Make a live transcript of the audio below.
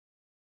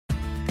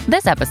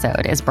This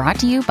episode is brought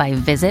to you by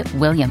Visit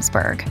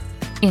Williamsburg.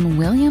 In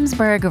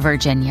Williamsburg,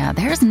 Virginia,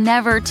 there's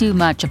never too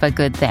much of a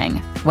good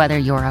thing. Whether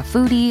you're a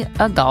foodie,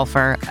 a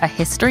golfer, a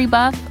history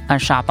buff, a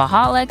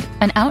shopaholic,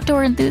 an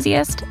outdoor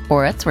enthusiast,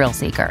 or a thrill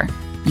seeker,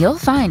 you'll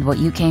find what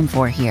you came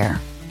for here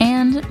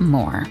and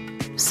more.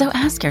 So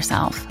ask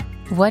yourself,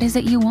 what is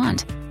it you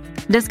want?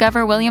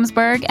 Discover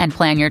Williamsburg and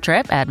plan your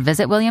trip at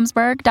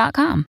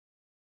visitwilliamsburg.com.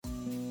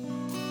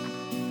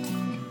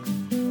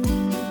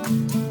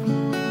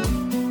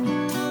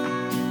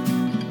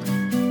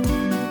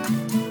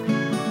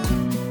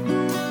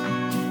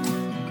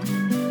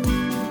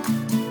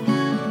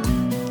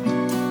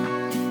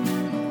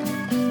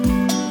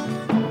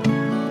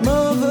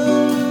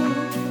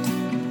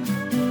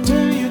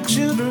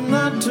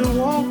 To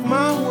walk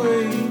my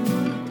way,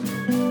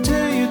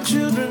 tell your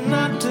children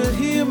not to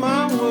hear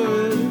my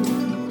word.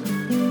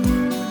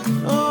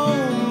 Oh,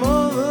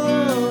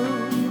 mother,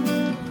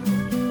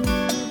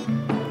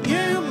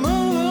 yeah,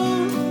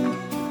 mother,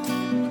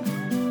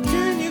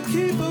 can you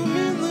keep them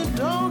in the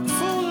dark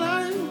for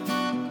life?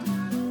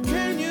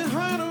 Can you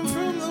hide them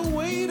from the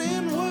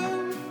waiting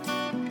world?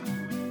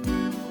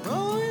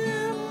 Oh,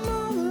 yeah,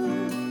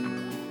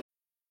 mother.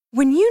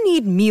 When you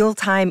need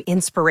mealtime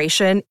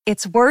inspiration,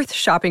 it's worth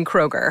shopping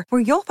Kroger,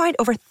 where you'll find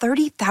over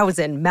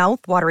 30,000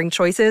 mouth-watering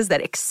choices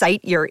that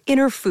excite your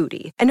inner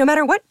foodie. And no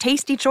matter what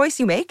tasty choice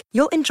you make,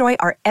 you'll enjoy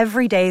our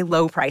everyday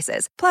low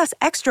prices, plus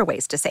extra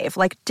ways to save,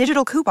 like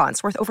digital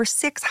coupons worth over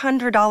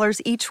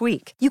 $600 each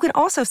week. You can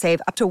also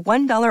save up to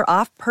 $1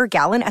 off per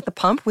gallon at the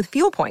pump with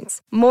fuel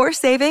points. More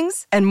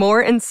savings and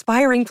more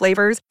inspiring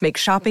flavors make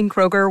shopping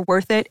Kroger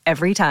worth it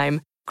every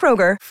time.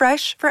 Kroger,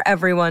 fresh for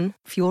everyone.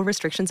 Fuel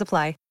restrictions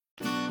apply.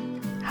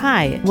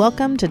 Hi,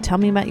 welcome to Tell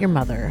Me About Your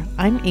Mother.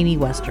 I'm Amy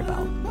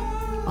Westervelt.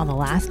 On the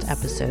last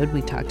episode,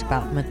 we talked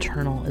about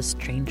maternal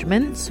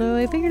estrangement, so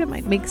I figured it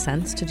might make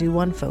sense to do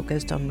one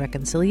focused on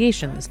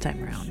reconciliation this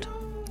time around.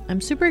 I'm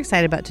super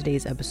excited about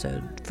today's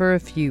episode for a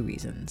few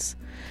reasons.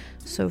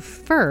 So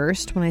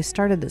first, when I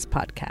started this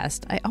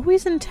podcast, I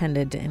always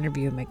intended to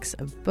interview a mix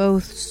of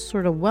both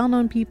sort of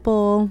well-known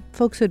people,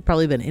 folks who had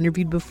probably been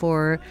interviewed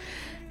before,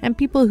 and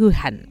people who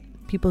hadn't,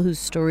 people whose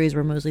stories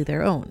were mostly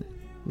their own.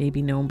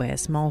 Maybe known by a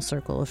small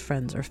circle of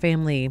friends or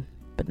family,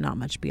 but not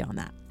much beyond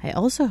that. I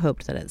also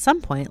hoped that at some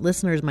point,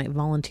 listeners might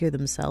volunteer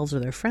themselves or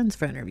their friends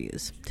for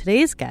interviews.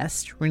 Today's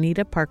guest,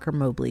 Renita Parker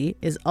Mobley,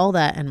 is all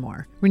that and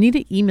more.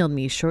 Renita emailed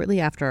me shortly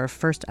after our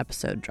first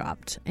episode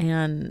dropped,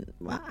 and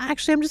well,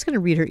 actually, I'm just going to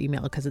read her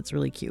email because it's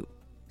really cute.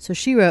 So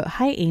she wrote,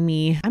 "Hi,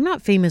 Amy. I'm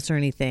not famous or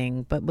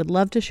anything, but would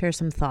love to share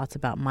some thoughts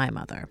about my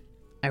mother.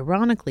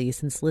 Ironically,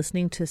 since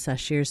listening to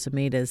Sashir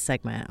Sameda's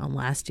segment on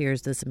last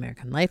year's This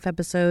American Life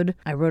episode,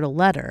 I wrote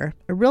a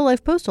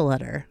real-life postal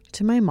letter,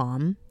 to my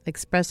mom,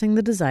 expressing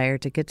the desire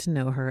to get to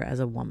know her as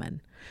a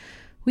woman.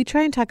 We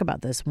try and talk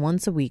about this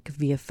once a week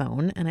via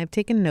phone, and I've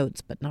taken notes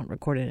but not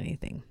recorded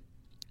anything.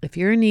 If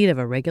you're in need of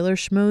a regular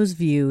schmo's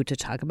view to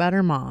talk about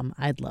her mom,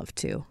 I'd love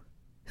to."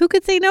 Who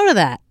could say no to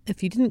that?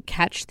 If you didn't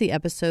catch the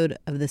episode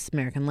of This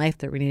American Life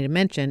that Renita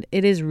mentioned,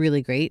 it is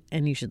really great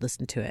and you should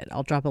listen to it.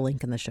 I'll drop a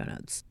link in the show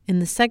notes. In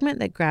the segment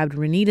that grabbed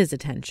Renita's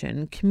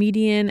attention,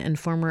 comedian and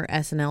former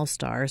SNL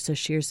star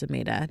Sashir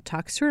Sameda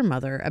talks to her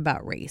mother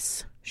about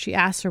race. She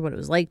asks her what it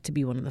was like to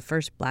be one of the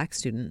first Black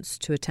students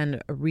to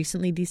attend a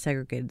recently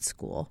desegregated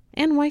school,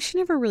 and why she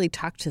never really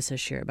talked to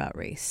Sashir about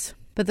race.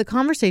 But the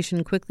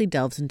conversation quickly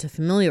delves into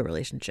familial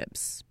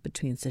relationships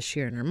between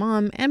Sashir and her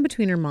mom, and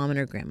between her mom and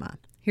her grandma.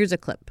 Here's a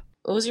clip.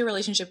 What was your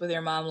relationship with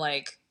your mom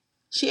like?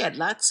 She had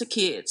lots of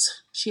kids.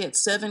 She had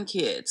 7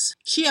 kids.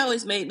 She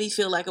always made me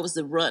feel like I was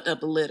the runt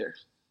of the litter.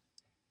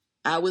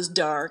 I was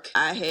dark.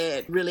 I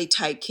had really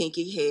tight,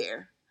 kinky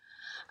hair.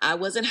 I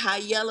wasn't high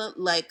yellow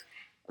like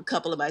a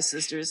couple of my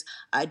sisters.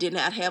 I did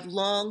not have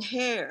long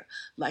hair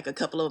like a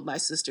couple of my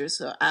sisters.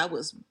 So I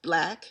was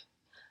black.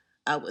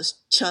 I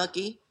was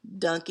chunky,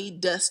 dunky,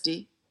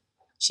 dusty.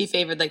 She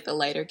favored like the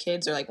lighter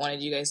kids or like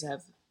wanted you guys to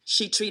have...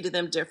 She treated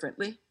them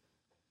differently.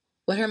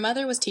 What her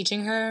mother was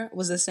teaching her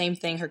was the same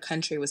thing her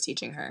country was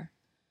teaching her.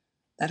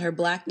 That her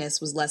blackness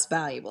was less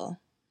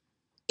valuable.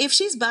 If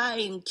she's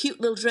buying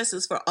cute little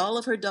dresses for all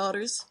of her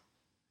daughters,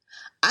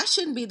 I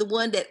shouldn't be the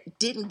one that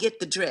didn't get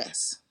the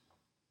dress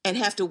and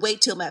have to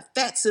wait till my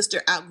fat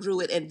sister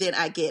outgrew it and then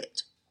I get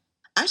it.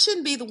 I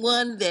shouldn't be the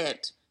one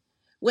that,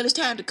 when it's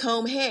time to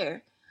comb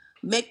hair,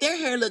 make their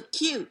hair look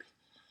cute.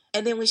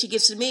 And then when she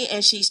gets to me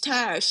and she's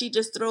tired, she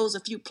just throws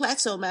a few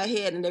plaits on my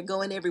head and they're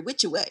going every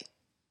which way.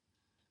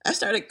 I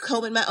started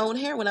combing my own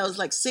hair when I was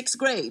like 6th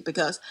grade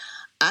because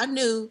I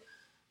knew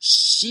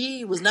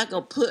she was not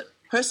going to put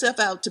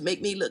herself out to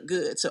make me look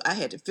good. So I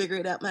had to figure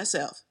it out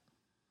myself.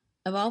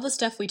 Of all the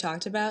stuff we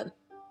talked about,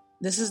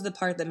 this is the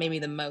part that made me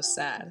the most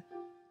sad.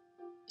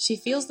 She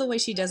feels the way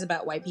she does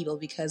about white people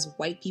because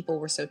white people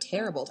were so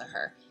terrible to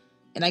her.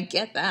 And I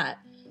get that.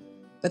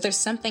 But there's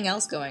something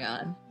else going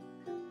on.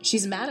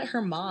 She's mad at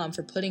her mom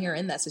for putting her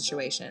in that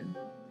situation,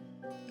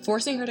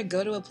 forcing her to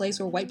go to a place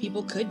where white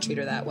people could treat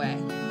her that way.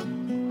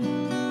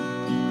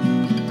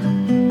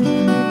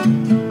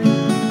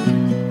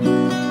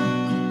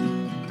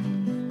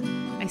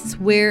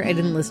 swear I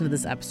didn't listen to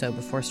this episode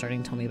before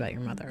starting Tell Me About Your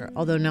Mother,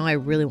 although now I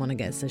really want to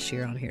get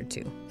Sashir on here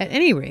too. At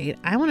any rate,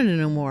 I wanted to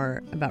know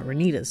more about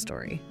Renita's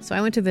story. So I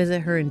went to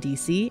visit her in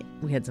DC,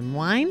 we had some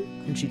wine,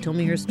 and she told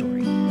me her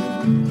story. So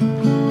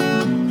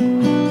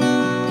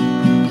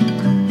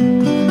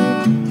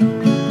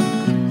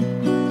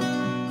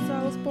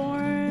I was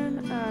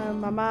born,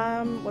 my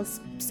mom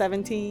was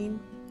 17,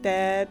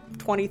 dad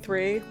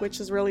 23, which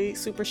is really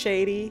super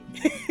shady.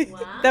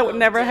 Wow, That would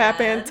never Dad.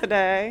 happen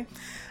today.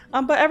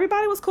 But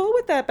everybody was cool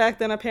with that back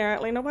then,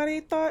 apparently. Nobody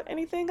thought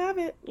anything of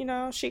it. You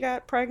know, she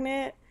got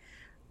pregnant.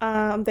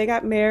 They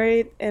got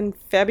married in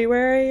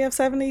February of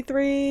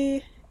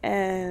 73,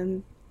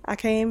 and I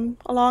came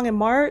along in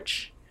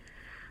March,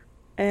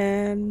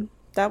 and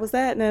that was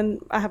that. And then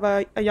I have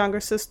a younger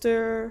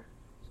sister,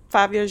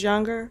 5 years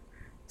younger,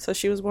 so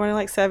she was born in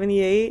like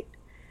 78.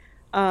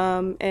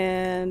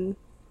 And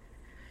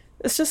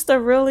it's just a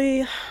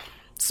really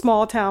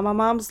small town. My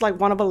mom's like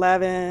one of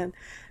 11.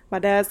 My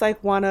dad's like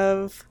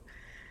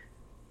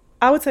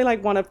I would say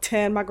like one of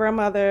 10. My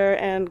grandmother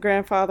and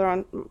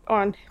grandfather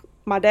on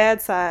my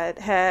dad's side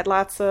had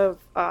lots of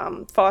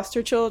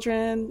foster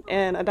children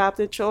and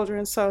adopted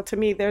children. So to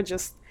me,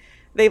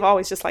 they've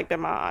always just like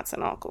been my aunts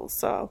and uncles.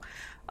 So,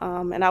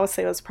 and I would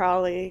say it was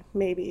probably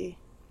maybe,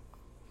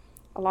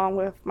 along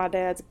with my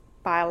dad's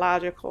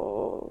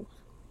biological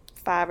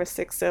 5 or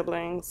 6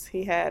 siblings,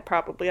 he had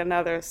probably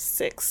another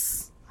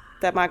 6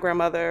 that my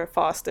grandmother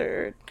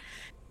fostered.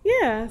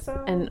 Yeah.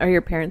 So. And are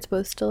your parents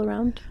both still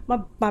around?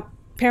 My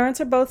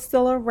parents are both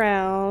still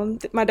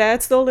around. My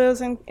dad still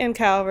lives in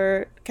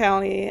Calvert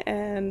County,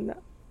 and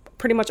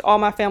pretty much all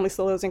my family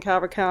still lives in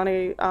Calvert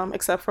County,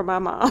 except for my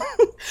mom.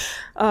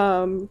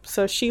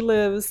 So she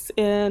lives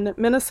in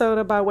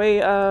Minnesota by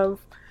way of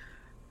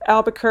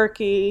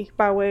Albuquerque,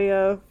 by way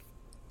of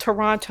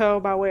Toronto,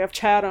 by way of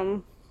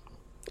Chatham,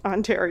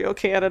 Ontario,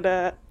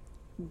 Canada,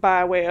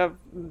 by way of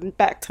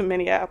back to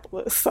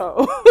Minneapolis.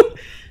 So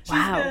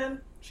Wow.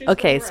 she's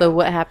Okay, been so around.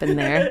 what happened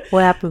there?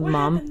 What happened with What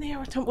Mom? happened there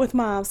with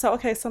Mom? So,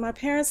 okay, so my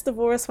parents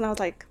divorced when I was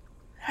like,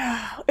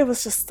 it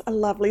was just a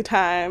lovely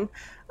time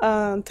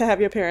to have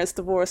your parents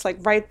divorced, like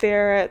right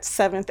there at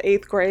 7th,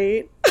 8th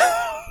grade.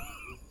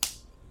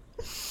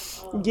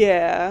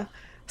 Yeah.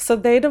 So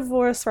they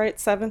divorced right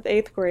 7th,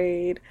 8th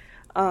grade.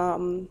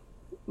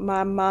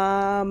 My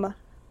mom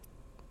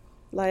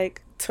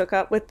like took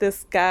up with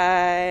this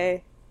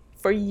guy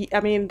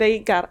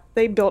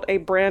they built a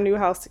brand new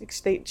house.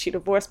 She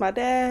divorced my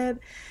dad.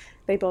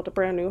 They built a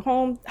brand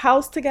new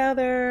house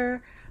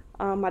together.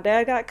 My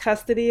dad got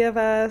custody of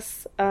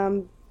us.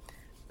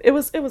 It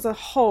was a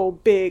whole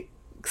big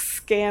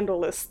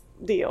scandalous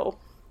deal.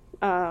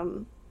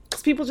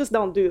 'Cause people just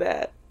don't do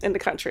that in the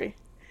country.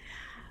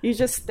 You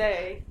just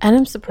stay. And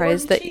I'm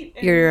surprised Or that you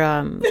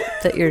cheat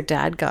that your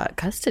dad got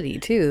custody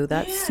too.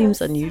 That seems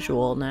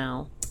unusual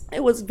now.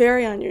 It was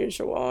very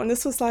unusual, and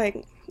this was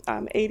like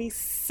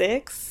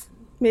 86,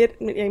 mid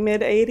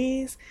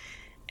 80s,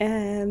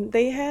 and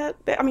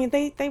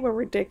they were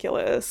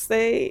ridiculous.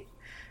 I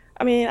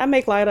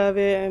make light of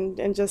it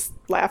and just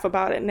laugh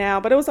about it now,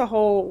 but it was a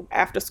whole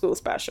after school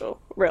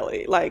special,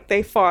 really. Like,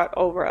 they fought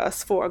over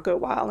us for a good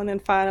while, and then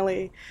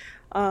finally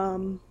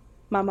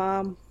my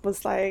mom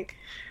was like,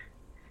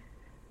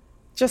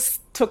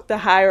 just took the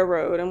higher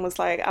road and was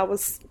like, I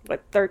was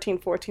like 13,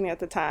 14 at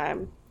the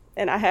time,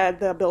 and I had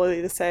the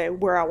ability to say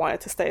where I wanted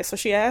to stay. So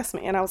she asked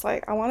me, and I was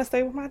like, I want to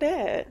stay with my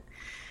dad.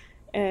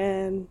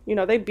 And,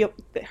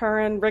 her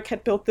and Rick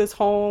had built this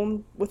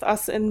home with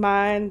us in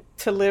mind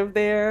to live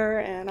there.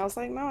 And I was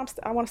like, no,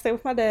 I want to stay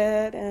with my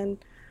dad. And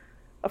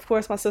of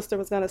course, my sister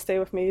was going to stay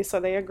with me. So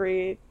they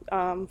agreed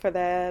for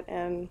that.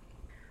 And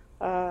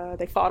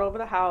they fought over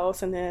the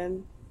house, and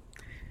then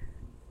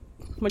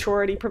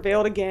majority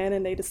prevailed again.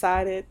 And they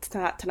decided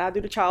to not do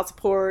the child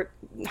support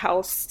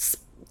house,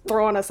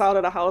 throwing us out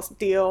of the house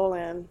deal.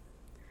 And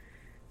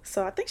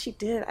so I think she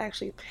did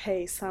actually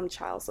pay some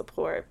child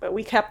support, but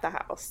we kept the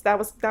house. That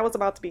was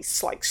about to be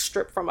like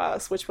stripped from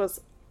us, which was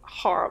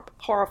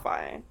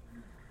horrifying.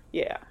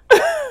 Yeah.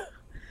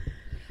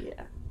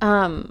 Yeah.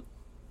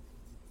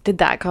 Did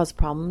that cause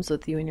problems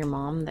with you and your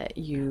mom that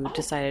you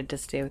decided to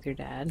stay with your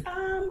dad?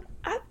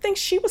 I think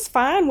she was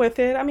fine with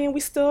it. I mean,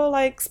 we still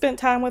like spent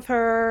time with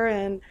her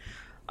and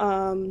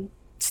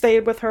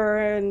stayed with her,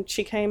 and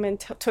she came and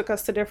took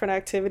us to different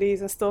activities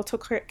and still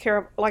took care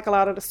of like a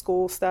lot of the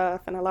school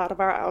stuff and a lot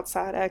of our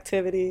outside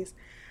activities.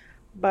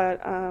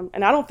 But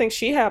and I don't think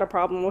she had a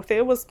problem with it.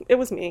 It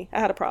was me. I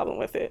had a problem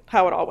with it,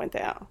 how it all went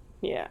down.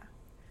 Yeah.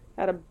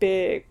 I had a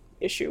big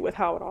issue with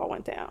how it all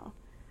went down.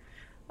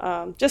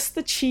 Just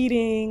the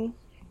cheating,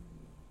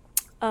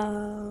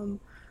 the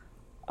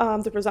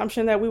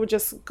presumption that we would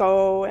just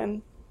go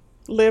and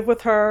live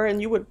with her and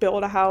you would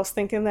build a house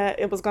thinking that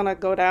it was going to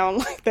go down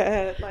like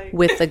that. Like,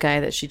 With the guy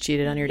that she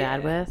cheated on your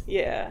dad with?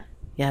 yeah.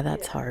 Yeah,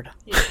 that's hard.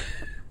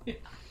 Yeah.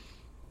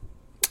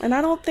 And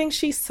I don't think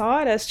she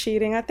saw it as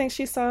cheating. I think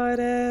she saw it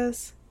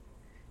as,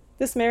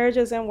 this marriage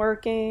isn't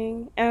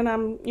working. And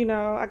I'm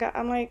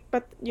like,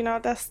 but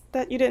that's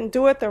that you didn't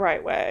do it the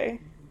right way.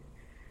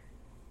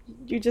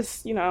 you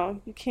just, you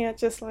can't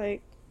just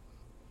like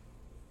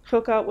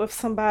hook up with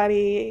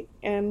somebody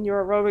in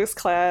your aerobics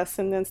class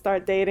and then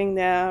start dating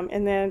them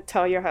and then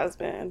tell your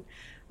husband,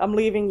 I'm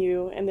leaving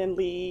you, and then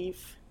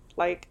leave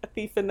like a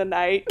thief in the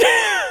night.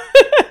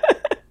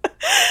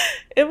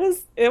 It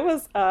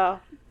was a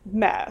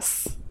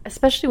mess.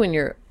 Especially when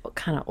you're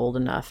kind of old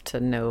enough to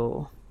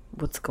know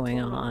what's going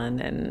on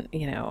and,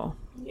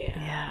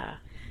 Yeah.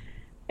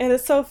 And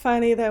it's so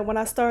funny that when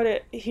I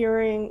started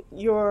hearing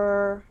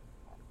your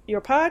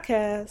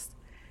podcast,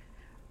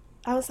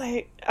 I was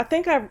like,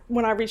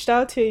 when I reached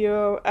out to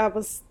you,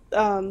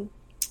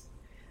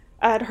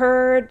 I'd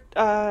heard,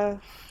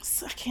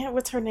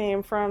 what's her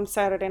name from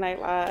Saturday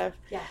Night Live?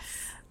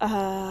 Yes.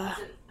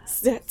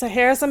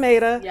 Sahara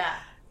Sameda. Yeah.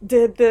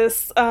 Did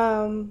this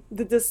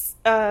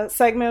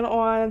segment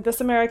on This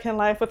American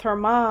Life with her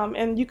mom,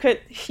 and you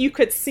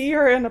could see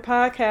her in the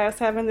podcast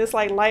having this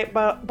like light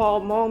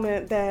bulb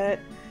moment that,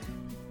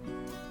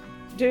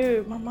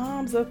 dude, my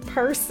mom's a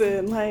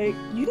person. Like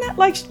you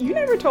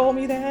never told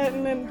me that,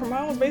 and then her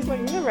mom was basically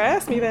like, you never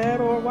asked me that,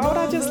 or why would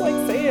I just like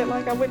say it?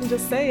 Like I wouldn't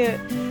just say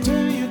it.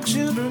 Tell your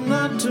children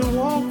not to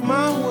walk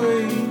my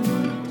way.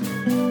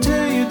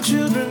 Tell your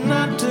children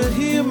not to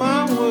hear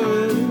my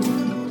word.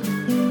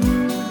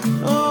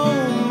 Oh,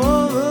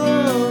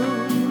 mother.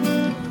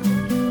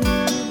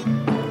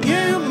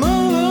 Yeah,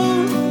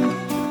 mother.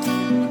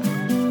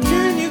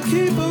 Can you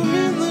keep them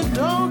in the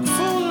dark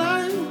for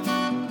life?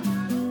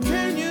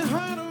 Can you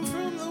hide them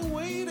from the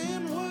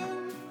waiting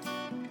world?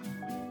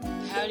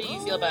 How do you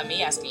feel about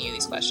me asking you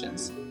these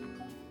questions?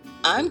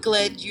 I'm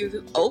glad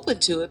you're open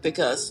to it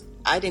because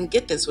I didn't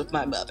get this with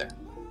my mother.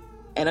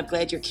 And I'm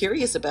glad you're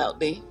curious about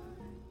me.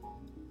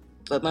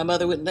 But my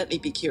mother wouldn't let me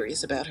be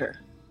curious about her.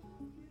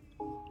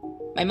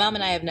 My mom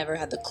and I have never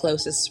had the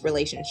closest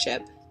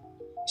relationship.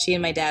 She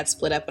and my dad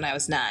split up when I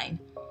was 9.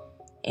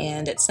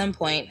 And at some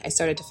point, I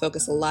started to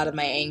focus a lot of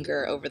my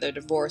anger over their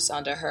divorce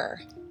onto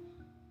her.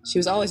 She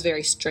was always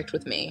very strict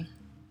with me,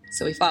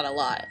 so we fought a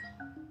lot.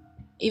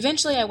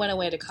 Eventually, I went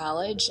away to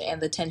college,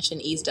 and the tension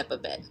eased up a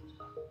bit.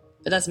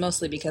 But that's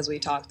mostly because we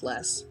talked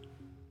less.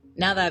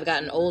 Now that I've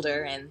gotten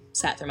older and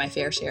sat through my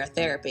fair share of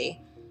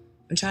therapy,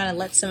 I'm trying to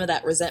let some of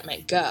that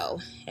resentment go,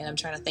 and I'm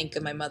trying to think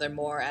of my mother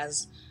more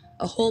as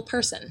a whole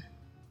person.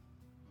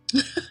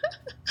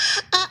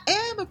 I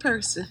am a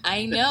person.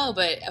 I know,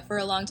 but for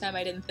a long time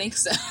I didn't think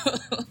so.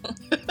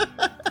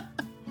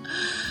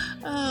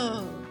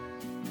 Oh.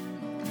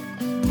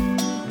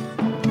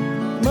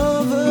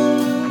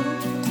 Mother,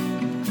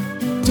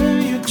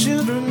 tell your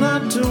children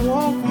not to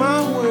walk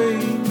my way.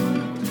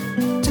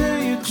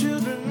 Tell your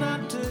children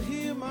not to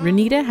hear my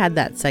Renita had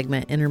that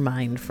segment in her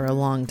mind for a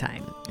long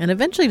time and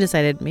eventually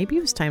decided maybe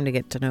it was time to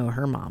get to know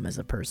her mom as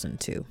a person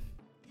too.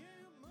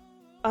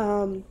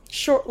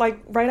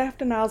 Like right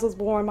after Niles was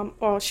born,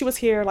 she was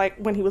here like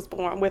when he was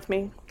born with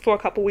me for a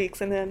couple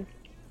weeks, and then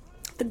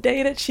the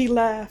day that she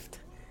left,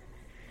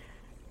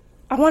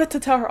 I wanted to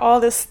tell her all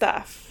this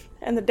stuff.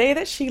 And the day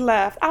that she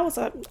left, I was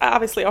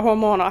obviously a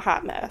hormonal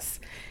hot mess.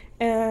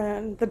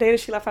 And the day that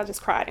she left, I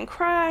just cried,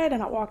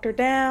 and I walked her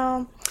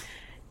down,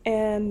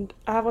 and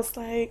I was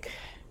like,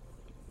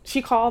 she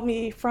called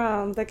me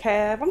from the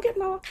cab. I'm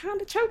getting all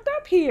kind of choked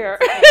up here.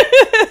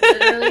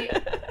 Literally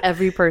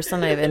every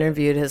person I've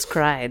interviewed has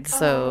cried,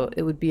 so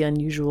it would be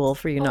unusual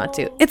for you not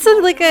to. It's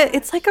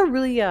like a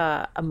really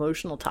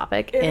emotional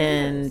topic,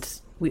 and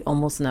we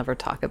almost never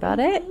talk about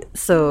it.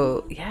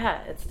 So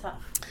yeah, it's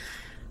tough.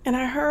 And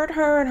I heard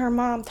her and her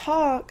mom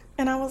talk,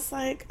 and I was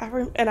like, I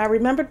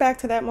remembered back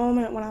to that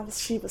moment when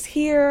she was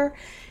here,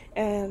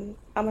 and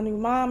I'm a new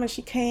mom, and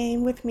she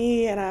came with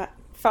me, and I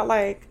felt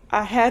like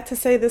I had to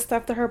say this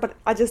stuff to her, but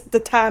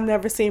the time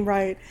never seemed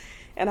right.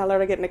 And I let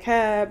her get in the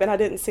cab, and I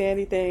didn't say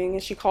anything.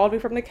 And she called me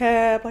from the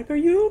cab, like, are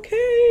you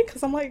okay?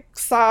 Because I'm like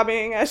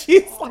sobbing as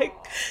she's like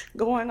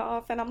going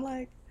off. And I'm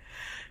like,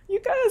 you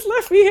guys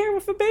left me here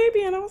with a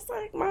baby. And I was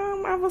like,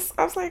 Mom, I was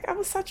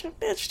such a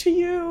bitch to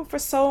you for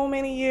so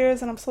many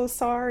years, and I'm so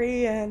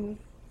sorry. And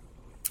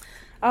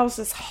I was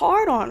just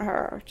hard on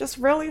her, just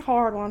really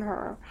hard on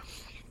her.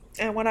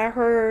 And when I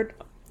heard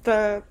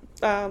the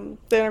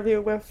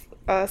interview with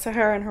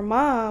Sahara and her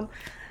mom,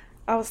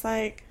 I was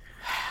like,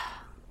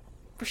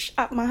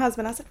 my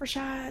husband, I said,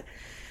 Rashad,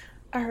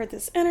 I heard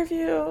this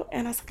interview,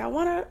 and I was like, I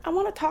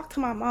want to talk to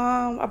my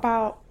mom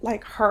about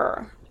like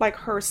her, like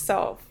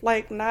herself,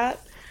 like not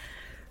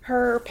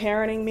her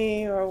parenting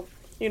me or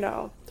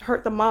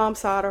hurt the mom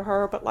side of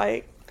her, but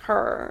like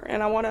her.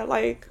 And I want to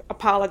like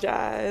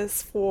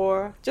apologize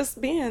for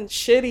just being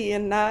shitty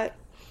and not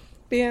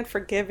being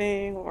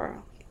forgiving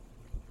or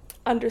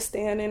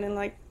understanding and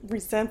like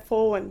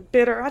resentful and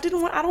bitter. I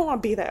don't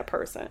want to be that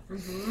person.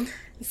 Mm-hmm.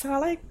 So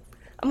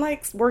I'm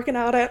like working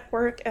out at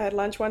work at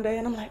lunch one day,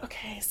 and I'm like,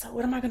 okay, so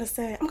what am I going to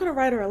say? I'm going to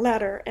write her a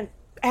letter and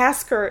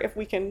ask her if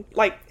we can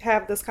like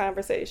have this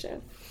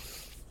conversation.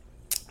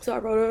 So I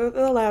wrote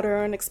her the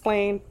letter and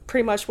explained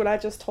pretty much what I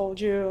just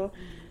told you,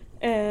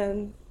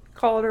 and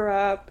called her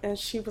up, and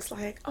she was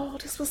like, oh,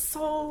 this was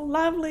so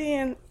lovely,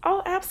 and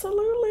oh,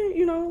 absolutely,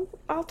 you know,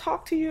 I'll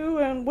talk to you,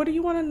 and what do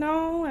you want to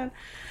know? And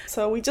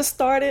so we just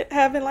started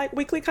having like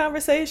weekly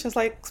conversations.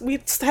 Like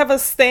we have a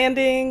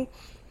standing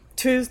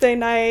Tuesday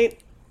night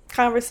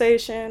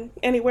conversation,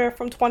 anywhere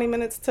from 20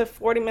 minutes to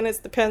 40 minutes,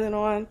 depending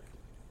on,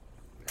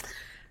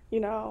 you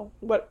know,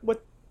 what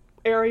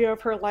area of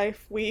her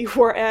life we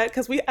were at,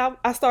 because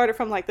I started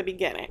from like the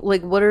beginning.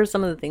 Like, what are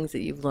some of the things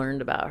that you've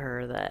learned about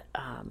her that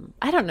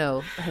I don't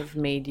know, have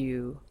made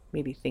you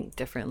maybe think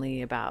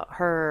differently about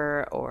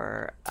her,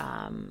 or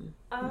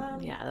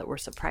that were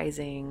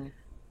surprising?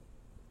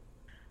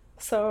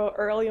 So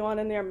early on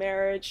in their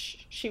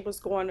marriage, she was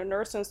going to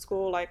nursing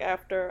school. Like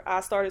after I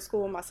started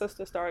school, my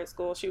sister started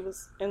school, she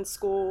was in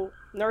school,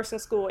 nursing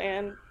school,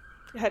 and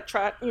had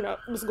tried, you know,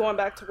 was going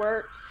back to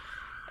work.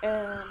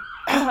 And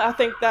I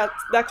think that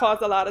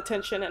caused a lot of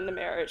tension in the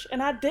marriage.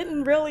 And I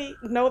didn't really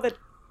know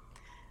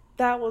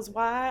that was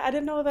why. I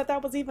didn't know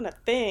that was even a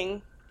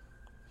thing.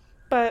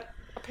 But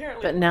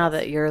apparently. But now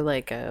that you're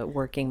like a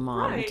working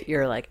mom, right.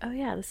 You're like, oh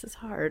yeah, this is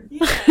hard.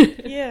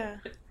 Yeah.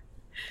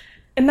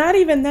 And not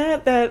even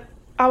that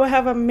I would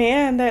have a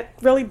man that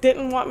really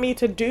didn't want me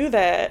to do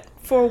that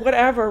for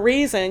whatever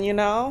reason, you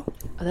know?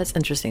 Oh, that's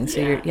interesting.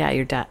 So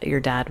your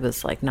dad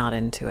was like not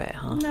into it,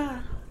 huh? Nah.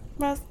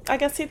 I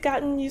guess he'd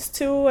gotten used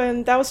to,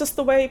 and that was just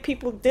the way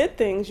people did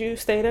things. You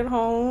stayed at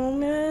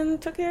home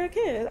and took care of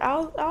kids.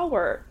 I'll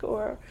work,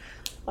 or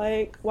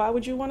like, why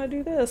would you want to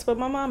do this? But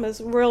my mom is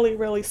really,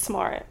 really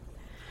smart.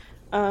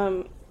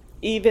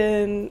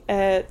 Even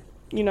at,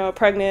 you know,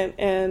 pregnant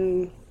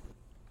and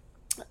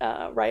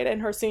right in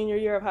her senior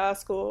year of high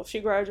school, she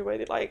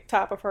graduated like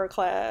top of her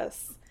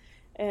class,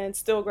 and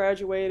still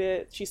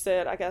graduated. She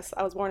said, I guess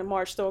I was born in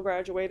March, still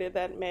graduated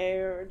that May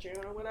or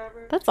June or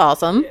whatever. That's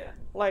awesome. Yeah.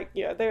 Like,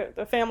 yeah,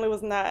 the family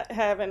was not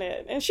having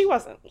it, and she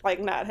wasn't like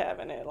not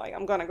having it. Like,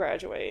 I'm gonna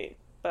graduate,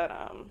 but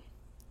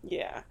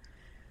yeah.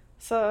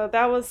 So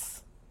that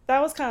was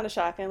kind of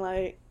shocking.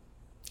 Like,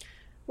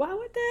 why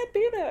would Dad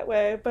be that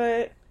way?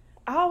 But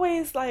I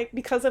always, like,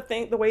 because of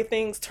the way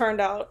things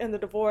turned out in the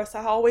divorce,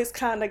 I always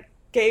kind of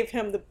gave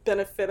him the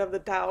benefit of the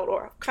doubt,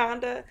 or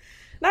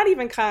not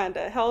even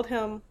held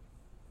him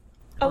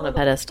on a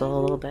pedestal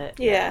a little bit.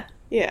 Yeah.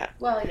 Yeah.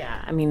 Well,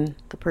 yeah. I mean,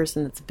 the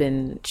person that's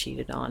been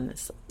cheated on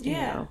is, you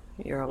know,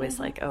 you're always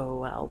like, oh,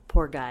 well,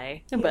 poor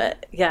guy. Yeah.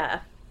 But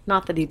yeah,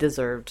 not that he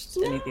deserved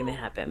anything to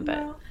happen,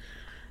 but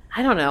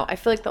I don't know. I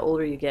feel like the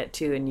older you get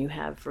too, and you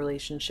have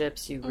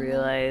relationships, you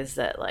realize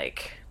that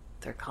like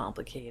they're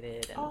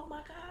complicated and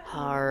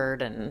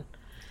hard, and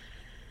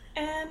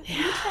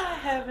you try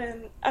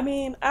having. I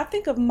mean, I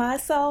think of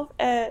myself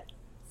at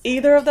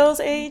either of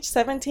those age,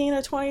 17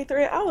 or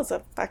 23, I was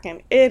a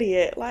fucking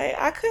idiot. Like,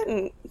 I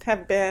couldn't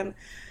have been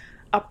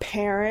a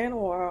parent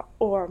or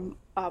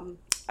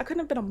I couldn't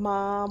have been a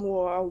mom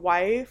or a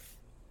wife.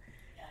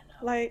 Yeah,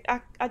 no. Like, I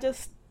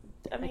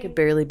mean, could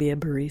barely be a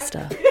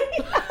barista.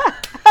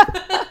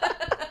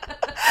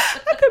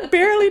 I could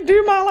barely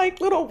do my, like,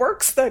 little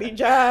work study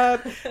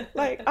job.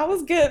 Like, I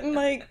was getting,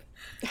 like,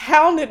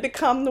 hounded to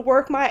come to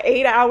work my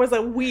 8 hours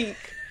a week.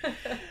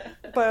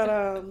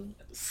 But,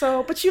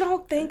 but you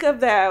don't think of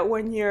that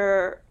when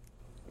you're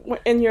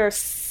in your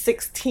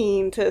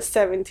 16 to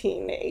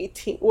 17 to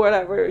 18,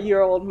 whatever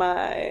year old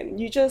mind.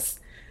 You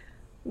just,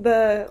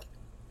 the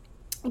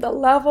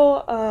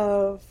level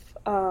of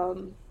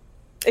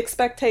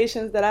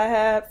expectations that I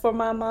had for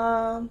my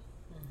mom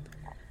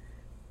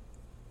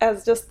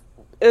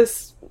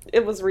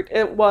it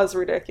was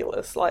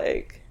ridiculous.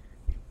 Like,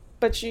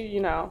 but you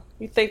know,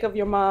 you think of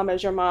your mom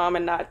as your mom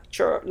and not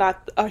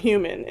a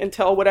human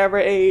until whatever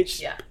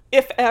age,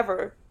 if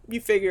ever,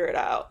 you figure it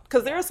out.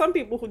 Because there are some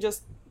people who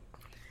just,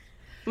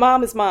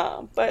 mom is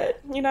mom,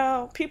 but you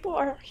know, people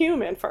are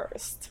human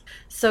first.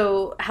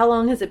 So how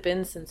long has it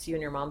been since you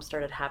and your mom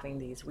started having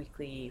these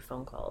weekly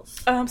phone calls?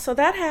 So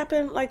that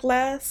happened like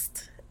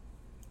last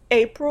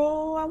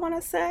April, I want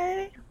to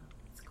say.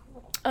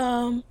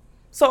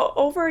 So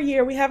over a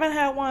year. We haven't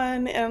had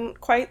one in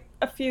quite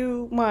a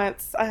few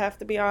months, I have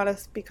to be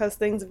honest, because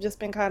things have just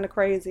been kind of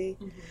crazy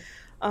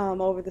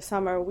over the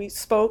summer. We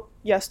spoke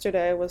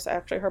yesterday. It was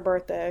actually her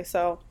birthday,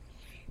 so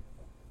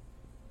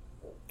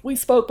we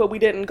spoke, but we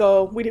didn't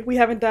go. We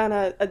haven't done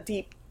a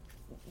deep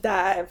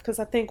dive, because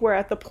I think we're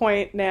at the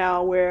point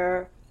now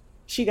where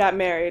she got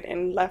married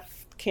and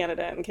left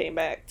Canada and came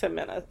back to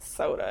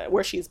Minnesota,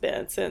 where she's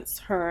been since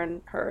her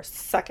and her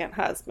second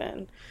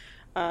husband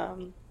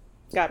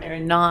got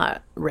married.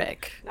 Not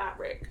Rick. Not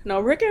Rick. No,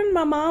 Rick and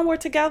my mom were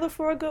together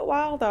for a good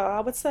while, though. I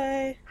would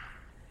say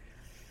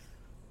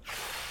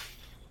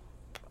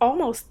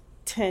almost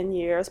 10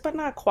 years, but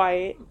not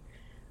quite.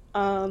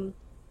 You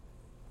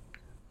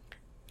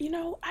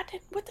know, I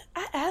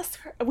asked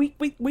her. We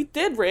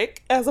did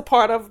Rick as a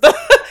part of the.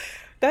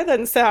 That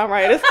doesn't sound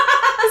right.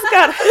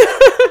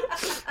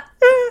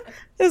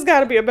 There's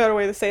got to be a better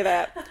way to say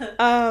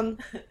that.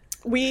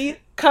 We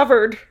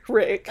covered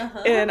Rick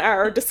in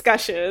our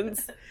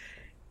discussions.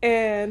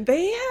 And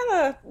they had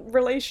a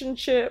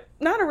relationship,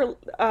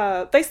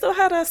 they still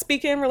had a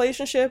speaking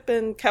relationship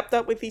and kept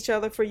up with each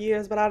other for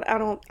years, but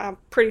I'm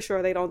pretty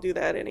sure they don't do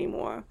that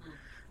anymore.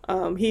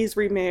 He's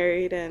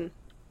remarried, and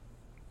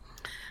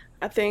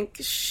I think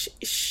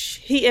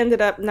he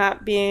ended up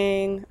not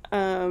being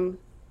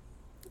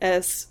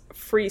as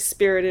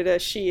free-spirited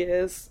as she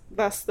is.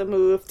 That's the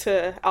move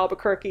to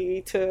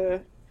Albuquerque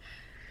to...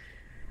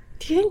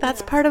 Do you think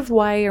that's part of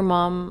why your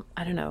mom,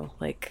 I don't know,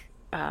 like,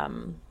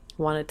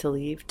 wanted to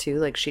leave too?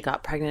 Like, she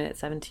got pregnant at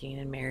 17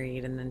 and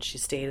married, and then she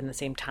stayed in the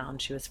same town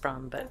she was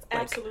from, but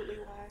that's absolutely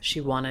why. She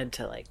wanted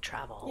to, like,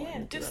 travel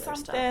and do other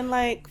something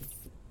stuff.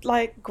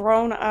 like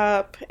grown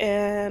up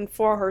and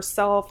for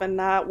herself, and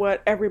not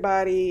what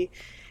everybody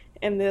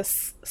in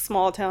this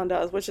small town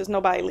does, which is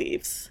nobody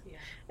leaves. Yeah.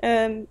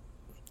 And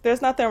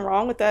there's nothing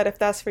wrong with that if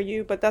that's for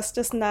you, but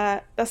that's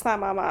not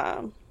my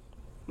mom.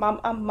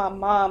 I'm my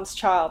mom's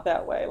child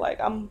that way. Like,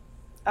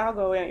 I'll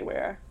go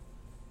anywhere.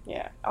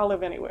 Yeah, I'll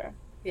live anywhere.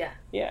 Yeah.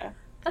 Yeah.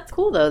 That's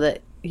cool, though,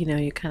 that, you know,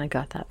 you kind of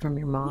got that from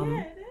your mom.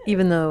 Yeah, it is.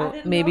 Even though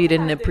maybe you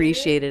didn't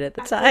appreciate it at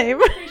the time. I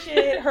didn't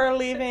appreciate her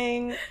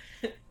leaving.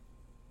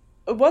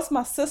 It was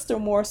my sister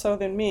more so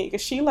than me,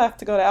 because she left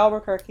to go to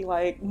Albuquerque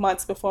like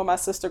months before my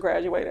sister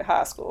graduated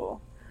high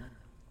school.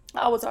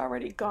 I was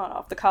already gone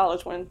off to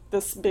college when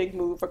this big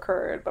move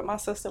occurred, but my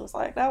sister was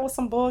like, that was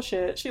some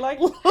bullshit. She like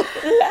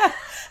laughed.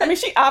 I mean,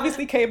 she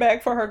obviously came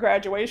back for her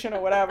graduation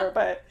or whatever,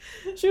 but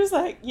she was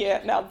like,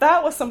 yeah, now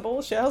that was some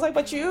bullshit. I was like,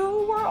 but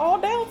you were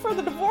all down for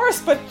the divorce,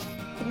 but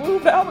the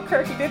move to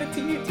Albuquerque did it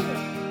to you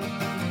too.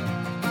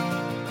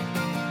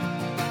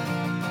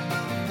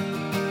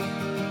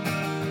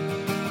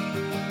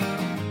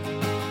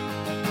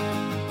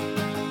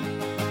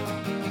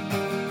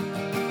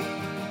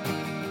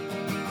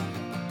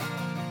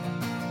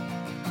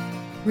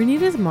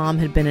 Renita's mom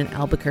had been in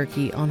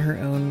Albuquerque on her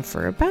own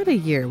for about a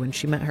year when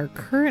she met her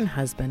current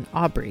husband,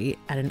 Aubrey,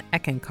 at an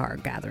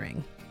Eckankar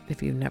gathering.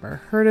 If you've never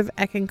heard of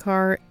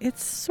Eckankar,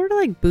 it's sort of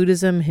like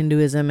Buddhism,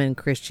 Hinduism, and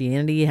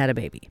Christianity had a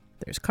baby.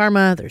 There's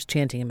karma, there's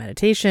chanting and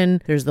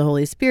meditation, there's the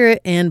Holy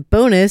Spirit, and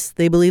bonus,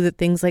 they believe that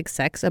things like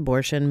sex,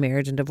 abortion,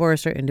 marriage, and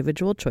divorce are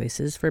individual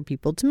choices for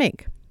people to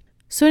make.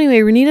 So anyway,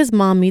 Renita's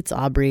mom meets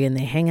Aubrey and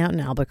they hang out in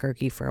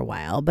Albuquerque for a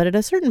while, but at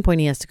a certain point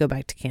he has to go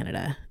back to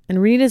Canada. And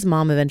Renita's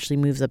mom eventually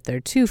moves up there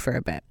too for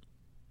a bit.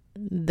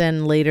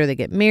 Then later they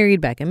get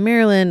married back in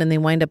Maryland and they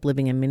wind up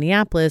living in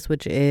Minneapolis,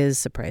 which is,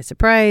 surprise,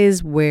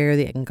 surprise, where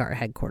the Eckankar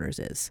headquarters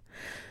is.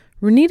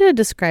 Renita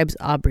describes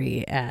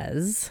Aubrey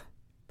as...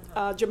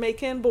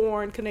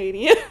 Jamaican-born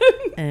Canadian.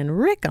 And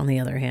Rick, on the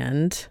other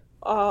hand...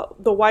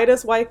 the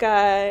whitest white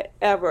guy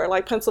ever,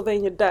 like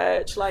Pennsylvania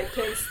Dutch, like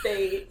Penn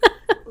State,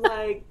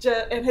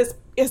 and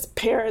his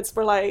parents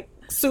were like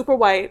super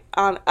white.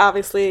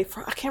 Obviously,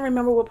 I can't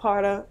remember what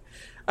part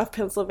of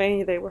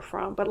Pennsylvania they were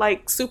from, but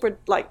like super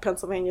like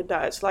Pennsylvania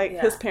Dutch. Like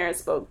his parents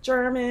spoke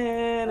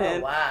German,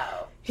 and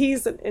wow,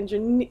 he's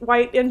an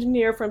white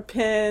engineer from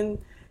Penn.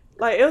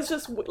 Like, it was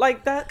just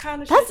like that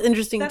kind of shit. That's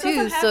interesting that too.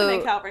 Doesn't happen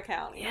in Calvert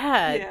County.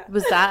 Yeah.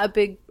 Was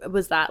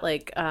that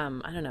like I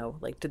don't know,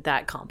 like, did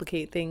that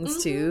complicate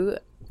things too?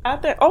 I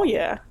think, oh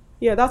yeah.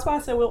 Yeah, that's why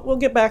I said we'll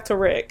get back to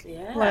Rick.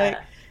 Yeah. Like,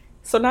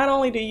 so not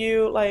only do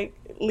you like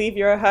leave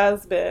your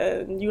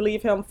husband, you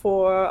leave him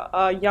for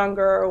a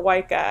younger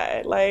white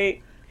guy.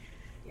 Like,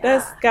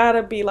 that's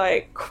gotta be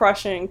like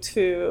crushing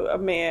to a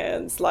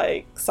man's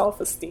like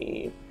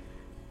self-esteem.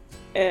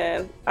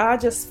 And I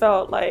just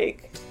felt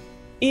like,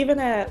 even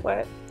at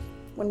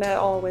when that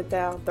all went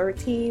down,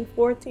 13,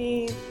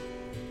 14,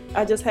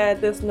 I just had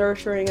this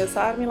nurturing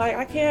inside of me. Like,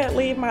 I can't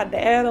leave my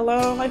dad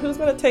alone. Like, who's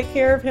going to take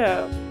care of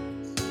him?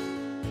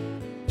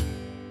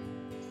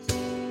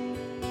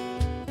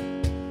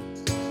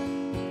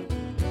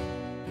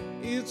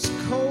 It's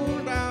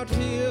cold out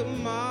here,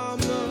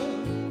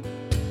 mama.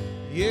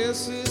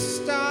 Yes, it's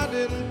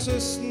starting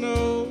to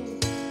snow.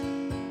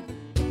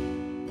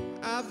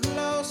 I've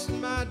lost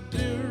my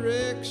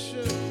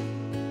direction,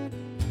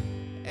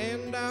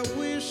 and I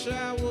wish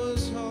I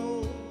was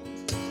home.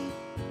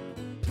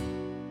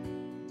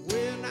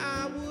 When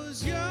I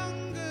was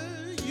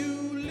younger, you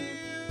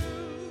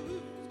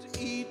lived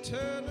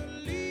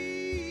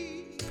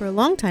eternally. For a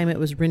long time, it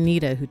was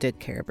Renita who took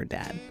care of her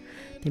dad.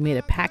 They made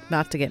a pact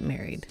not to get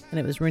married, and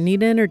it was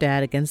Renita and her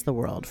dad against the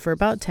world for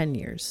about 10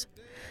 years.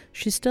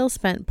 She still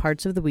spent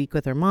parts of the week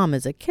with her mom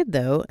as a kid,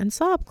 though, and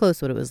saw up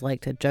close what it was like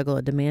to juggle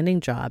a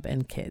demanding job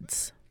and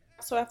kids.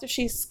 So after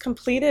she's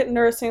completed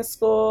nursing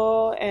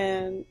school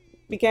and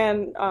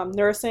began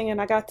nursing,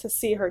 and I got to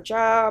see her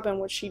job and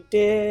what she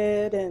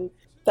did and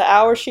the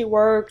hours she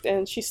worked,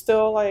 and she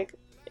still, like,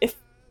 if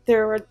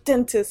there were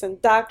dentists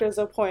and doctor's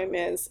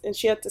appointments, and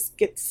she had to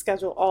get to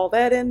schedule all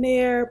that in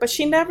there, but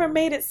she never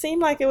made it seem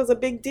like it was a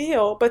big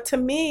deal. But to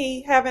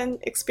me, having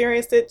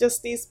experienced it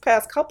just these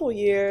past couple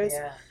years,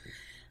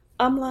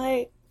 I'm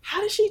like,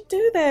 how did she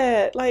do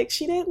that? Like,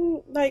 she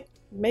didn't like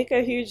make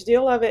a huge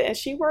deal of it, and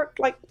she worked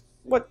like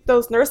what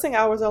those nursing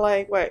hours are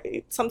like,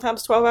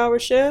 sometimes 12-hour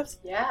shifts.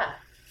 Yeah.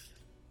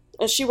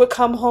 And she would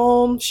come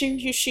home. She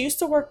used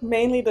to work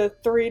mainly the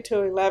 3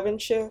 to 11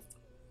 shift.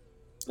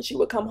 She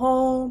would come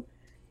home,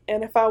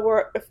 and if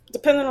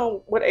depending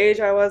on what age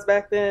I was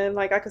back then,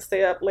 like I could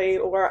stay up late,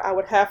 or I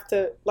would have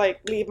to like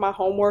leave my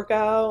homework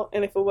out,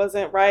 and if it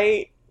wasn't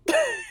right,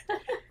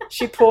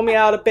 she'd pull me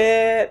out of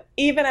bed,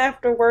 even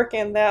after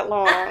working that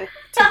long,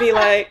 to be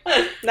like,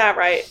 not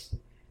right,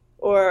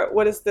 or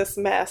what is this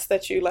mess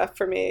that you left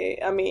for me?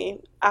 I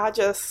mean, I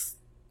just,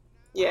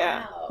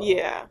 yeah, Wow.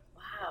 yeah,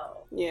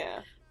 Wow.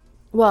 yeah.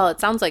 Well, it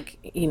sounds like,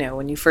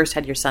 when you first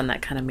had your son,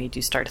 that kind of made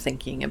you start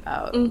thinking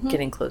about Mm-hmm.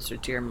 getting closer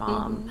to your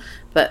mom. Mm-hmm.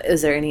 But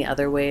is there any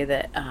other way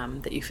that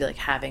that you feel like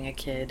having a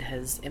kid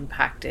has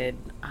impacted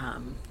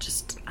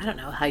just, I don't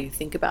know, how you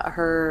think about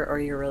her or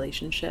your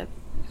relationship?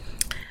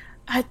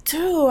 I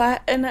do.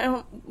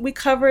 We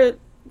covered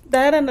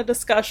that in the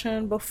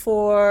discussion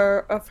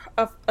before of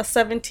a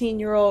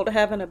 17-year-old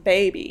having a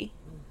baby.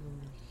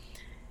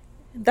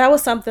 Mm-hmm. That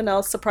was something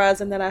else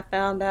surprising that I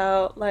found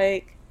out.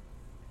 Like,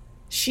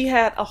 she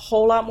had a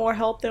whole lot more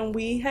help than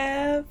we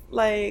have.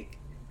 Like,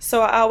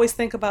 so I always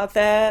think about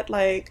that.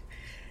 Like,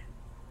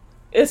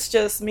 it's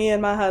just me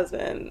and my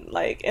husband,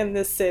 like, in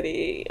this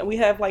city. And we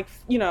have, like,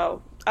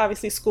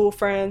 obviously school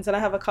friends, and I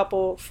have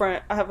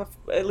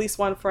at least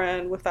one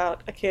friend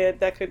without a kid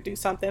that could do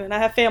something, and I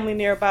have family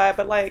nearby,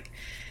 but like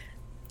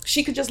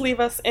she could just leave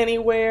us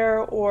anywhere,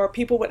 or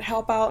people would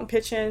help out and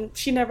pitch in.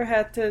 She never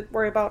had to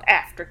worry about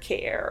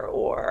aftercare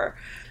or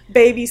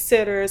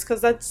babysitters,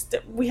 because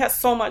we had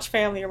so much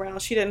family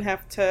around. She didn't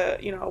have to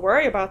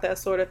worry about that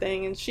sort of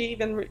thing. And she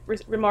even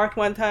remarked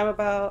one time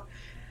about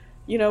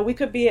we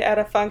could be at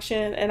a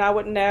function and I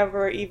would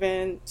never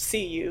even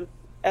see you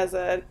as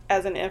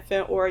an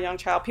infant or a young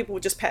child. People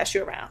would just pass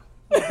you around.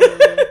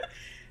 Mm-hmm.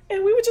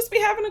 And we would just be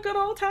having a good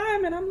old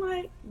time. And I'm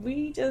like,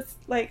 we just,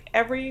 like,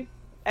 every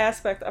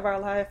aspect of our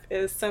life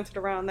is centered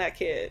around that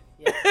kid.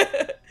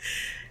 Yeah.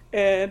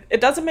 And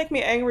it doesn't make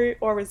me angry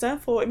or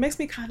resentful. It makes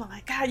me kind of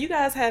like, God, you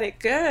guys had it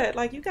good.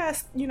 Like, you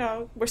guys,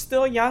 we're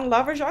still young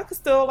lovers. Y'all could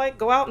still, like,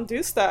 go out and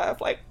do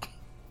stuff. Like,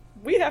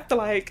 we have to,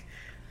 like,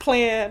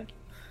 plan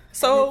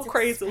so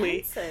crazily.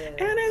 Expensive.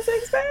 And it's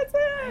expensive.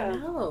 I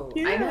know.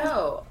 Yeah. I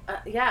know.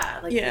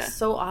 Yeah.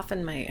 So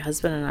often my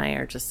husband and I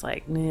are just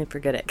like, nah,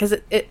 forget it. Because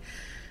it,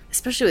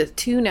 especially with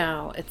 2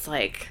 now, it's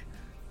like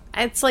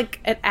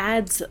it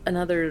adds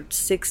another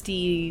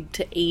 $60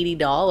 to $80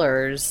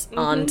 Mm-hmm.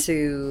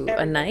 onto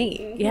a night.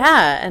 Mm-hmm.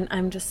 Yeah. And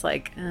I'm just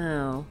like,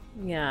 oh,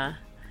 yeah.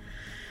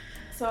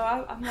 So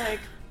I'm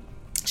like,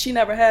 she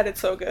never had it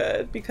so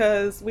good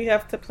because we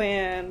have to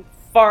plan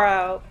far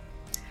out.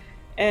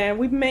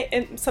 And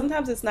and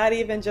sometimes it's not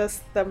even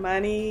just the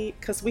money,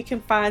 because we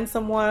can find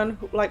someone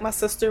who, like my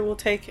sister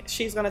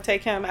she's going to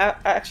take him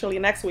actually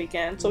next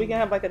weekend. So we can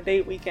have like a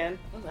date weekend.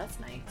 Oh, that's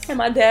nice. And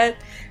my dad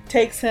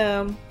takes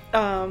him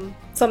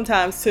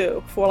sometimes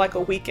too for like a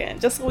weekend,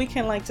 just so we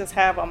can like just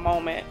have a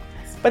moment.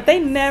 But they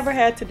never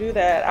had to do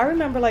that. I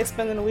remember like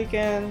spending the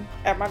weekend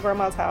at my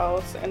grandma's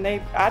house, and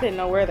I didn't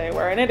know where they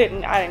were, and I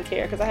didn't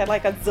care because I had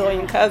like a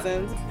zillion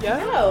cousins. Yeah.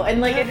 No,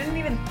 and like I didn't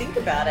even think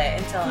about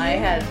it until I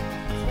had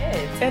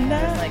kids. And I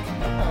that, was like,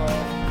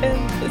 oh,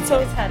 and so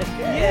they had it good.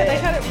 Yeah, they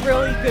had it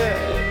really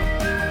good.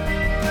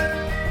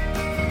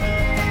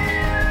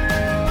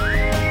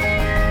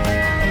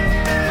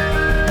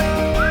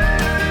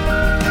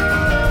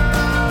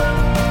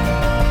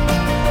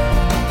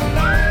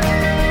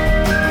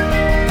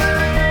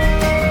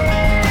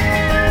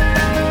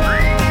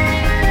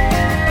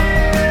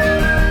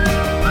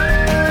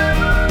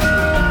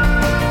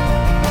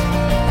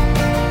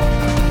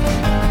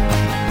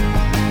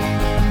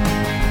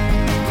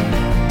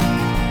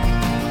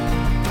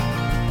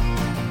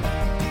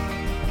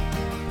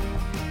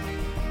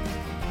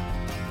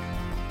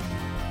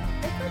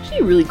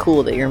 Really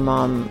cool that your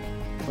mom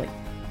like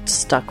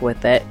stuck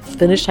with it,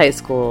 finished high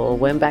school,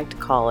 went back to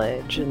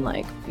college, and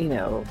like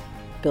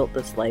built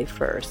this life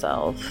for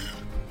herself.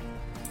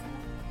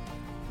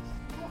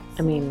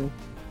 I mean,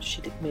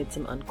 she made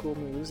some uncool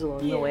moves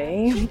along the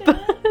way.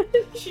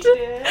 She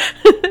did.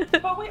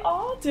 But we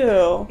all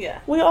do. Yeah,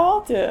 we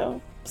all do.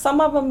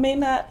 Some of them may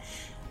not.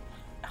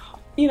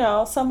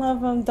 Some of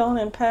them don't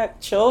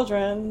impact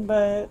children,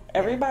 but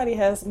everybody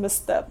has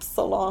missteps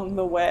along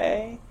the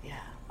way.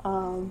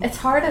 It's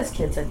hard as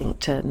kids, I think,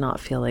 to not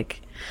feel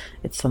like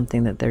it's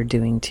something that they're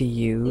doing to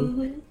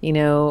you,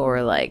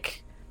 or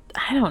like,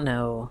 I don't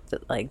know,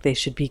 that like they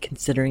should be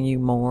considering you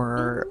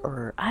more,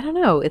 or I don't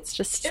know. It's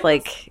just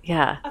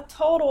a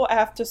total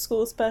after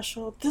school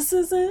special.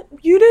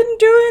 You didn't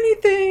do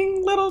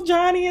anything, little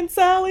Johnny and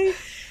Sally.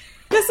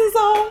 This is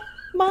all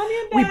mommy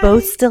and daddy. We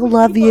both still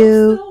love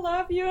you. Still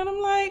love you. And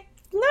I'm like,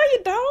 no,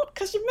 you don't,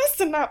 because you're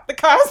messing up the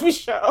Cosby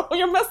Show.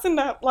 You're messing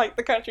up, like,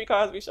 the country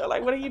Cosby Show.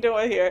 Like, what are you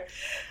doing here?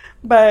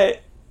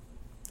 But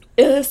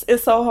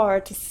it's so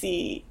hard to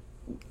see.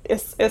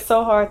 It's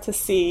so hard to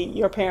see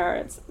your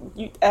parents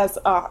as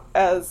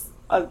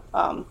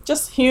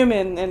just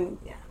human and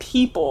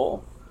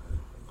people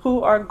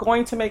who are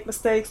going to make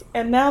mistakes.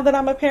 And now that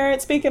I'm a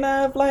parent, speaking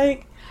of,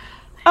 like,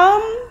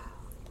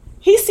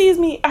 he sees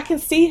me, I can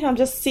see him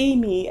just see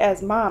me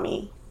as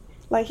mommy.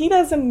 Like, he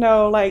doesn't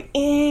know, like,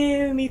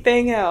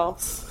 anything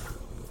else.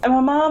 And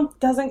my mom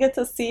doesn't get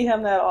to see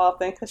him that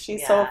often because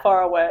she's so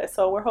far away.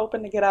 So we're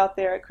hoping to get out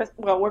there at Christmas.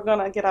 Well, we're going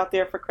to get out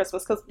there for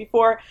Christmas because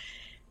before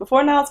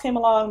Niles came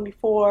along,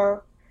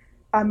 before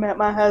I met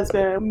my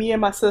husband, me and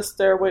my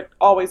sister would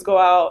always go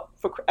out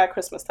at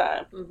Christmas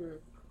time.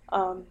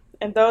 Mm-hmm.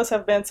 And those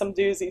have been some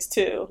doozies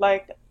too.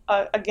 Like,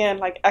 again,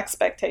 like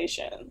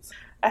expectations.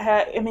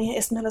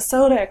 It's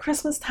Minnesota at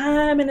Christmas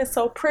time and it's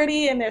so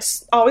pretty and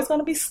there's always going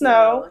to be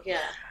snow. Yeah.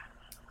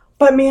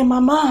 But me and my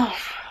mom,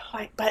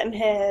 like, button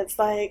heads,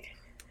 like,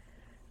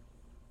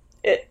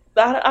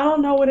 I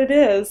don't know what it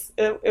is.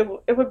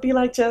 It would be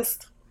like,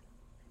 just,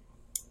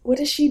 what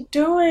is she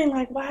doing?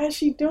 Like, why is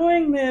she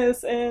doing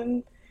this?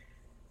 And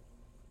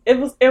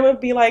it would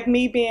be like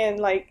me being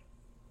like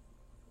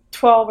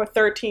 12 or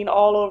 13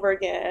 all over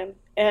again.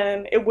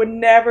 And it would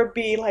never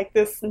be like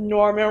this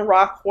Norman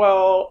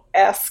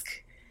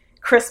Rockwell-esque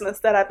Christmas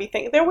that I'd be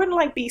thinking. There wouldn't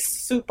like be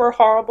super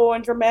horrible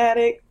and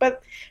dramatic,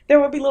 but there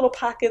would be little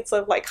pockets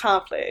of like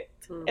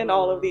conflict in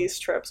all of these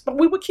trips. But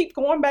we would keep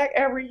going back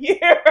every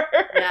year.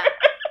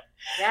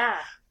 Yeah.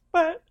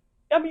 But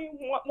I mean,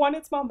 one,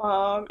 it's my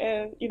mom,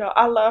 and you know,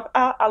 I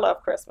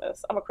love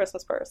Christmas. I'm a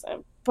Christmas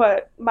person,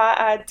 but my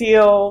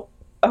ideal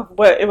of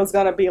what it was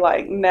gonna be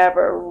like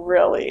never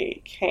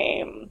really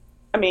came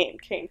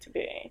to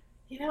be.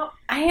 You know,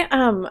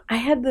 I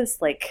had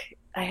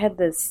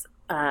this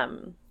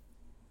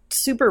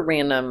super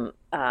random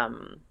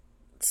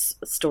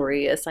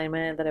story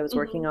assignment that I was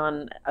working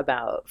on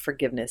about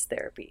forgiveness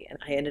therapy, and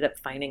I ended up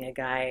finding a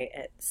guy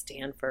at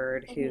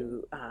Stanford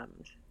who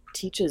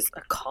teaches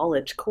a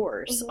college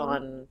course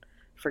on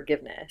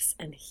forgiveness,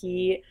 and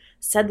he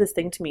said this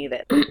thing to me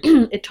that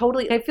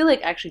I feel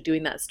like actually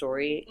doing that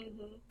story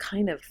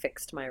kind of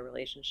fixed my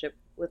relationship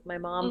with my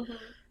mom.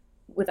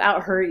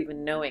 Without her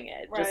even knowing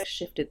it, just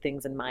shifted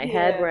things in my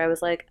head where I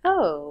was like,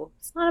 oh,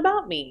 it's not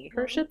about me.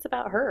 Her shit's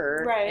about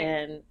her. Right.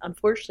 And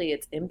unfortunately,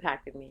 it's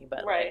impacted me.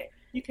 But like,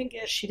 you can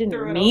get she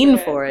didn't mean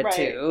for it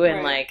to.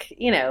 And like,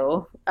 you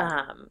know,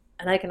 and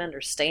I can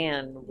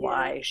understand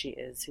why she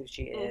is who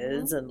she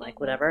is and like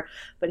whatever.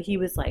 But he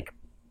was like,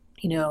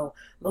 you know,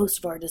 most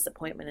of our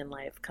disappointment in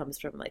life comes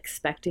from like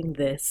expecting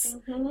this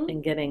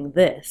and getting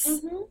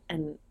this.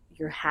 And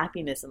your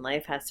happiness in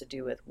life has to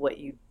do with what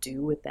you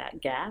do with that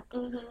gap.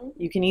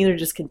 You can either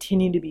just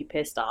continue to be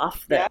pissed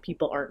off that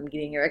people aren't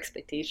meeting your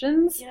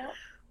expectations,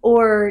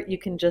 or you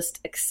can just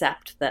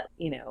accept that,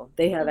 you know,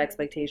 they have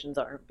expectations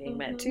that aren't being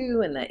met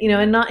too, and that, you know,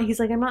 and not, he's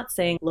like, I'm not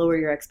saying lower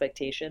your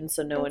expectations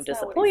so no one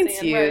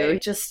disappoints you.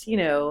 Just, you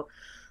know,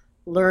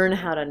 learn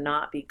how to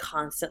not be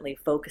constantly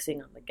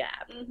focusing on the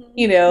gap,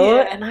 you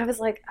know? And I was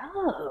like,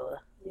 oh,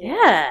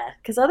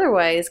 because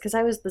otherwise, because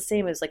I was the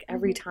same as like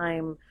every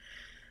time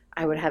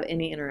I would have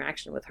any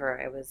interaction with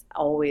her, I was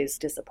always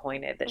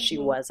disappointed that she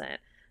wasn't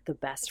the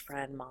best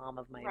friend mom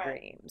of my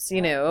dreams,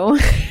 you know?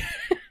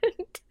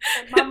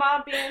 And my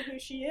mom being who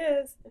she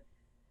is,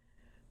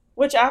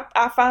 which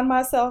I find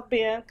myself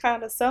being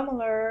kind of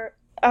similar.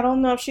 I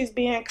don't know if she's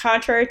being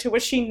contrary to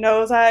what she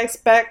knows I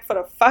expect for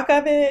the fuck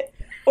of it,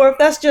 or if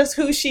that's just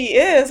who she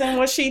is and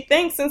what she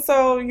thinks. And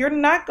so you're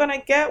not going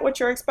to get what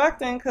you're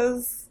expecting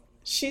because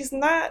she's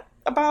not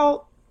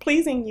about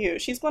pleasing you.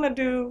 She's going to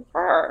do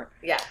her.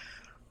 Yeah.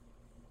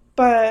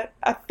 But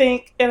I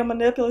think in a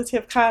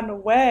manipulative kind of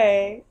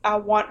way, I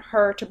want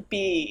her to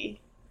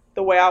be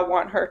the way I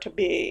want her to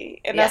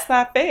be. And that's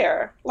not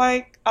fair.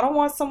 Like, I don't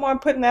want someone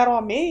putting that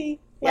on me.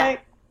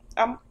 Like,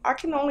 I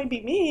can only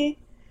be me.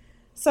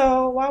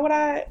 So why would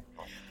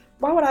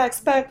I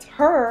expect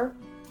her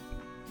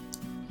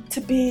to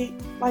be,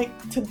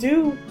 like, to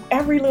do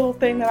every little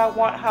thing that I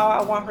want, how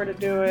I want her to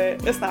do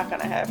it? It's not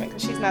going to happen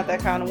because she's not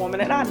that kind of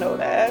woman, and I know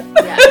that.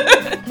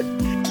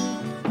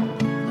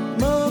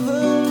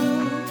 Mother,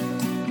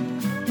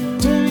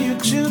 tell your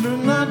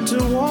children not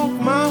to walk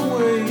my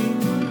way.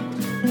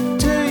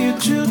 Tell your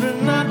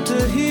children not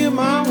to hear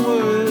my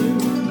word.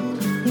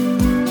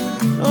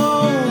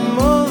 Oh,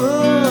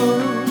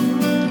 mother.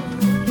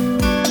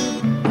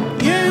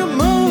 Yeah,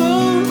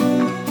 mother.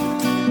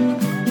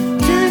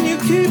 Can you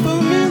keep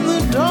them in the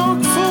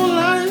dark for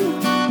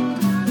life?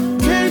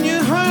 Can you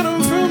hide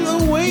them from the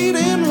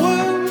waiting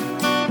world?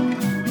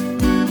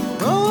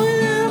 Oh,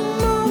 yeah,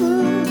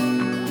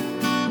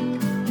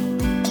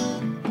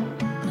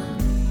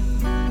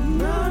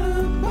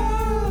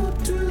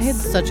 mother. I had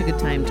such a good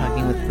time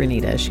talking with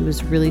Renita. She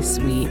was really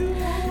sweet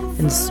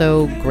and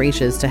so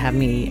gracious to have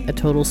me, a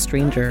total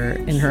stranger,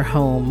 in her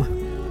home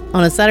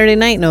on a Saturday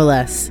night, no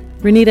less.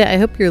 Renita, I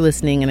hope you're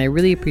listening, and I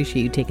really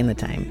appreciate you taking the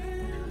time.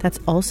 That's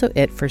also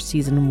it for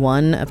season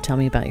 1 of Tell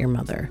Me About Your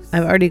Mother.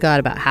 I've already got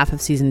about half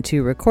of season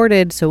 2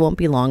 recorded, so it won't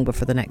be long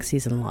before the next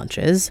season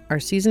launches. Our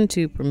season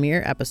 2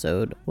 premiere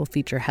episode will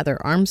feature Heather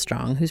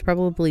Armstrong, who's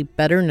probably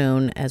better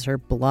known as her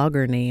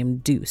blogger name,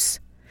 Deuce.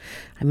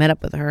 I met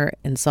up with her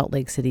in Salt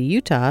Lake City,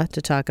 Utah,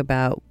 to talk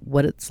about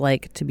what it's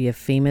like to be a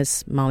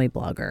famous mommy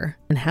blogger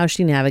and how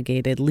she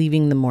navigated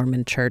leaving the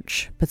Mormon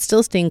church, but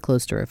still staying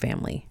close to her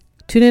family.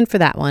 Tune in for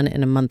that one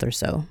in a month or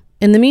so.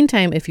 In the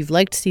meantime, if you've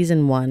liked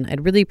season 1,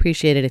 I'd really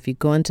appreciate it if you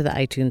go into the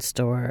iTunes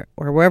store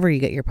or wherever you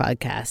get your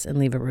podcasts and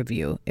leave a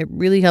review. It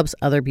really helps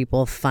other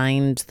people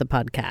find the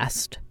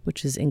podcast,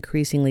 which is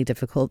increasingly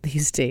difficult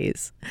these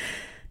days.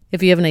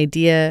 If you have an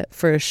idea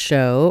for a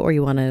show or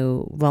you want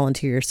to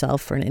volunteer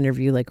yourself for an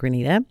interview like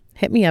Renita,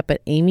 hit me up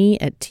at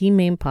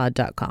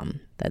amy@tmainpod.com.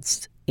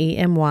 That's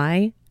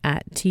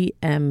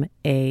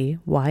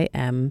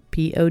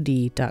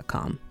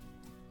AMY@TMAYMPOD.com.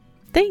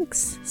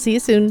 Thanks. See you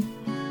soon.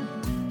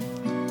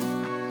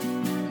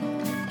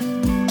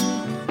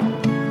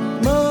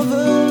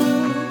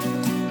 Mother,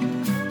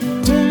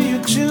 tell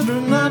your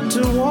children not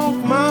to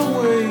walk my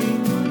way.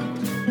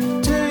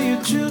 Tell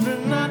your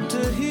children not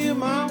to hear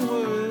my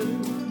word.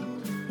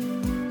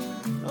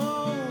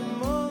 Oh,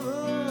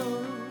 mother.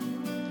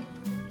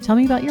 Tell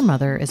Me About Your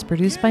Mother is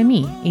produced by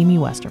me, Amy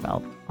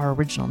Westervelt. Our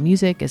original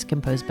music is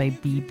composed by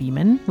B.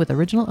 Beeman, with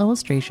original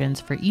illustrations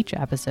for each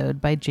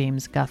episode by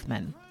James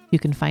Guthman. You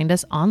can find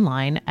us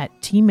online at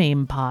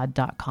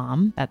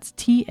tmaimpod.com. That's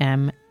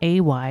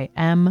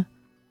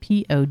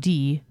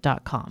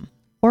TMAYMPOD.com.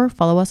 Or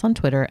follow us on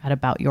Twitter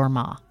at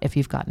AboutYourMa. If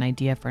you've got an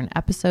idea for an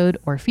episode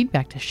or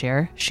feedback to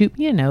share, shoot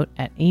me a note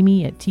at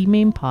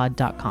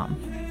amy@tmaimpod.com.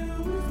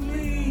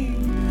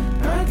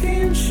 I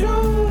can't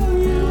show